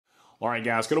All right,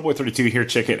 guys, Good Old Boy 32 here.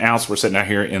 Check it out. So we're sitting out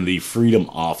here in the Freedom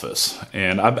Office.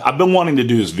 And I've been wanting to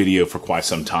do this video for quite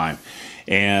some time.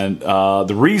 And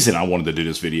the reason I wanted to do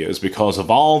this video is because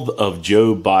of all of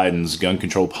Joe Biden's gun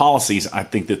control policies. I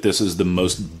think that this is the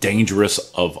most dangerous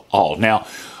of all. Now,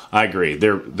 I agree. They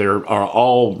are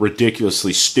all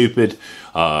ridiculously stupid.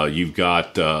 You've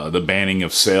got the banning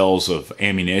of sales of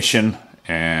ammunition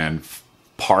and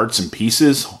parts and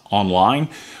pieces online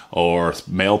or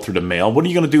mailed through the mail. What are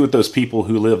you going to do with those people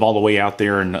who live all the way out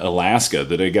there in Alaska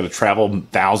that they got to travel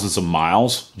thousands of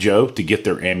miles, Joe, to get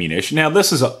their ammunition? Now,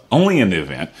 this is only in the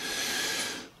event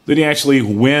that he actually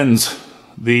wins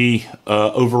the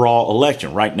overall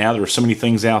election. Right now, there are so many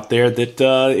things out there that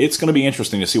it's going to be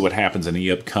interesting to see what happens in the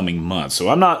upcoming months. So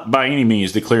I'm not by any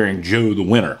means declaring Joe the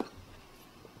winner.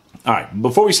 All right,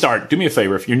 before we start, do me a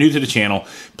favor. If you're new to the channel,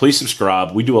 please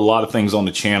subscribe. We do a lot of things on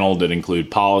the channel that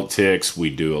include politics. We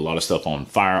do a lot of stuff on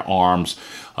firearms.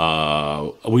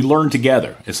 We learn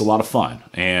together. It's a lot of fun.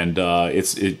 And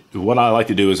what I like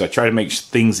to do is I try to make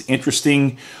things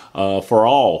interesting for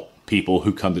all people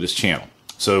who come to this channel.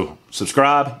 So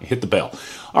subscribe, hit the bell.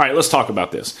 All right, let's talk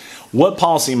about this. What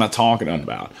policy am I talking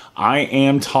about? I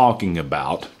am talking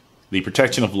about the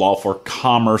Protection of Lawful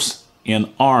Commerce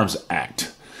in Arms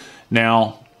Act.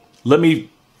 Now, let me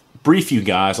brief you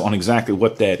guys on exactly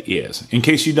what that is, in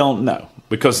case you don't know.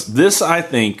 Because this, I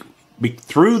think,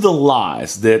 through the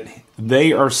lies that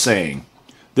they are saying,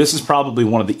 this is probably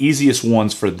one of the easiest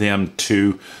ones for them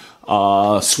to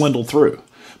swindle through.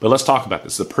 But let's talk about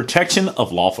this. The Protection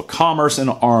of Lawful Commerce in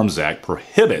Arms Act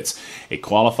prohibits a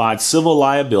qualified civil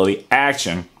liability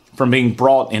action from being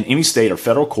brought in any state or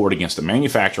federal court against a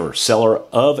manufacturer or seller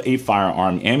of a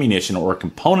firearm, ammunition, or a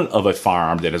component of a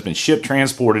firearm that has been shipped,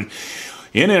 transported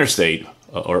in interstate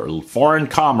or foreign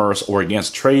commerce, or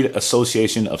against trade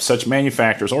association of such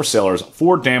manufacturers or sellers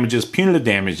for damages, punitive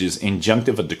damages,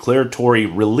 injunctive or declaratory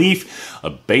relief,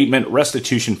 abatement,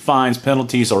 restitution, fines,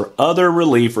 penalties, or other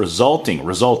relief resulting,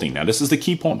 now this is the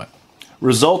key point,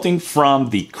 resulting from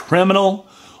the criminal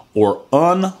or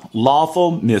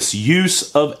unlawful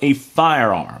misuse of a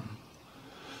firearm.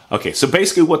 Okay, so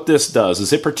basically what this does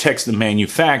is it protects the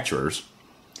manufacturers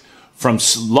from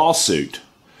lawsuit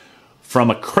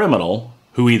from a criminal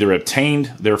who either obtained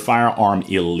their firearm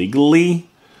illegally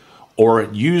or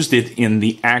used it in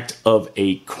the act of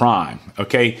a crime.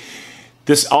 Okay,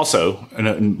 this also,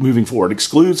 moving forward,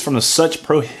 excludes from the such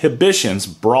prohibitions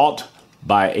brought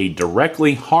by a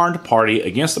directly harmed party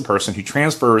against the person who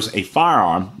transfers a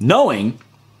firearm, knowing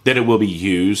that it will be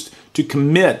used to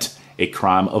commit a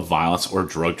crime of violence or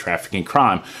drug trafficking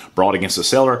crime brought against the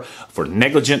seller for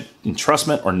negligent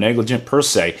entrustment or negligent per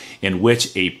se, in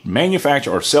which a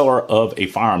manufacturer or seller of a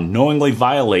firearm knowingly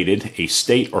violated a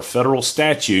state or federal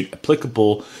statute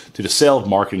applicable to the sale of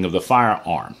marketing of the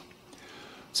firearm.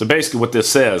 So basically what this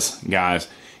says, guys,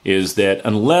 is that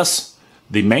unless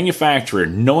the manufacturer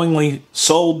knowingly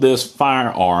sold this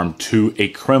firearm to a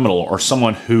criminal or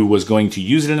someone who was going to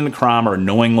use it in a crime or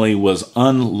knowingly was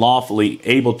unlawfully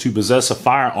able to possess a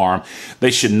firearm,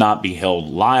 they should not be held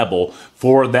liable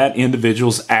for that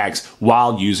individual's acts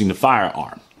while using the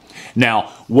firearm. Now,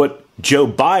 what Joe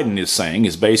Biden is saying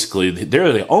is basically that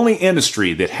they're the only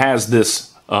industry that has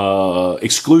this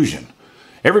exclusion.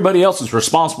 Everybody else is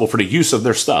responsible for the use of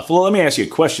their stuff. Well, let me ask you a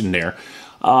question there.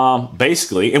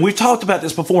 Basically, and we've talked about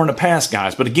this before in the past,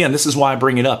 guys, but again, this is why I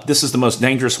bring it up. This is the most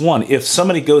dangerous one. If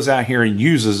somebody goes out here and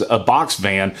uses a box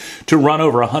van to run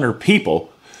over 100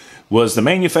 people, was the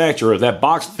manufacturer of that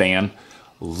box van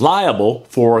liable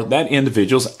for that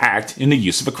individual's act in the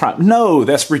use of a crime? No,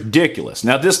 that's ridiculous.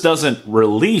 Now, this doesn't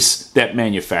release that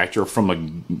manufacturer from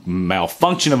a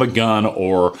malfunction of a gun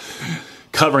or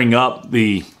covering up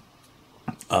the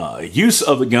use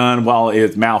of the gun while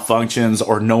it malfunctions,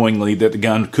 or knowingly that the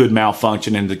gun could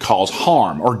malfunction and to cause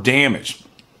harm or damage.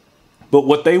 But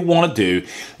what they want to do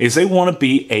is they want to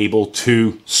be able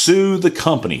to sue the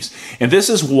companies. And this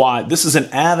is why this is an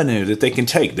avenue that they can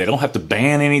take. They don't have to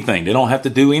ban anything. They don't have to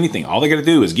do anything. All they got to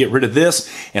do is get rid of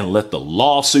this and let the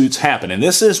lawsuits happen. And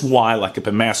this is why, like up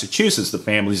in Massachusetts, the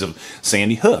families of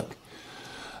Sandy Hook,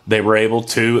 they were able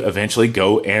to eventually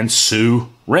go and sue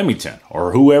Remington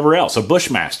or whoever else, a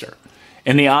Bushmaster.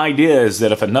 And the idea is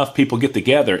that if enough people get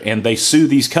together and they sue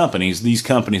these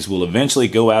companies will eventually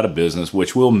go out of business,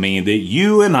 which will mean that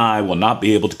you and I will not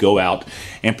be able to go out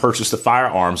and purchase the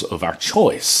firearms of our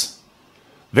choice.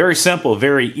 Very simple,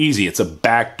 very easy. It's a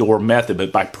backdoor method.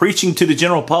 But by preaching to the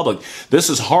general public,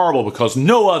 this is horrible because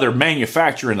no other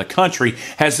manufacturer in the country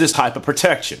has this type of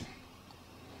protection.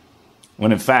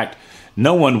 When in fact,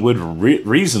 no one would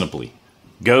reasonably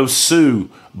go sue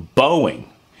Boeing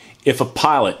if a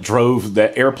pilot drove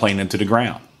that airplane into the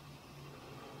ground.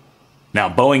 Now,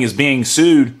 Boeing is being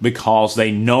sued because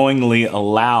they knowingly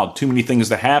allowed too many things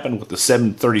to happen with the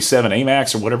 737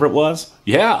 AMAX or whatever it was.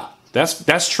 Yeah,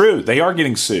 that's true. They are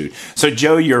getting sued. So,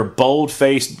 Joe, you're a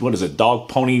bold-faced, what is it, dog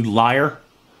pony liar?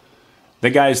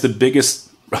 That guy is the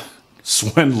biggest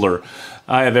swindler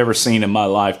I have ever seen in my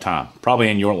lifetime, probably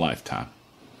in your lifetime.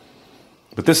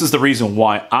 But this is the reason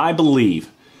why I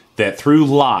believe that through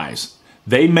lies,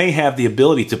 they may have the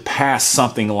ability to pass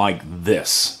something like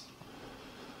this.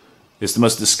 It's the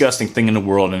most disgusting thing in the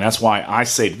world, and that's why I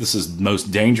say this is the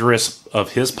most dangerous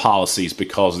of his policies,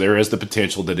 because there is the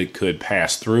potential that it could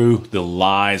pass through the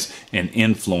lies and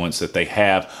influence that they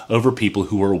have over people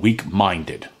who are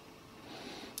weak-minded.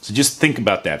 So just think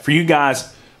about that. For you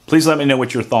guys, please let me know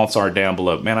what your thoughts are down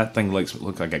below. Man, I think it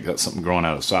looks like I got something growing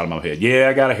out of the side of my head. Yeah,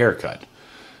 I got a haircut.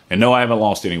 And no, I haven't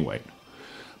lost any weight.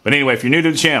 But anyway, if you're new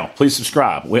to the channel, please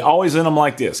subscribe. We always end them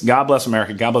like this. God bless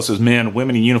America. God bless those men,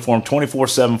 women in uniform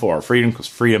 24/7 for our freedom, because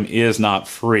freedom is not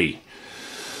free.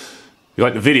 If you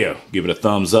like the video, give it a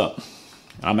thumbs up.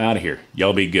 I'm out of here.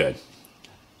 Y'all be good.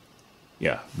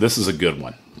 Yeah, this is a good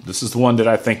one. This is the one that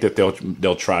I think that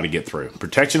they'll try to get through.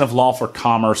 Protection of Law for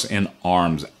Commerce and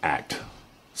Arms Act.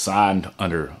 Signed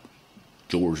under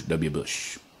George W.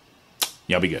 Bush.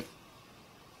 Y'all be good.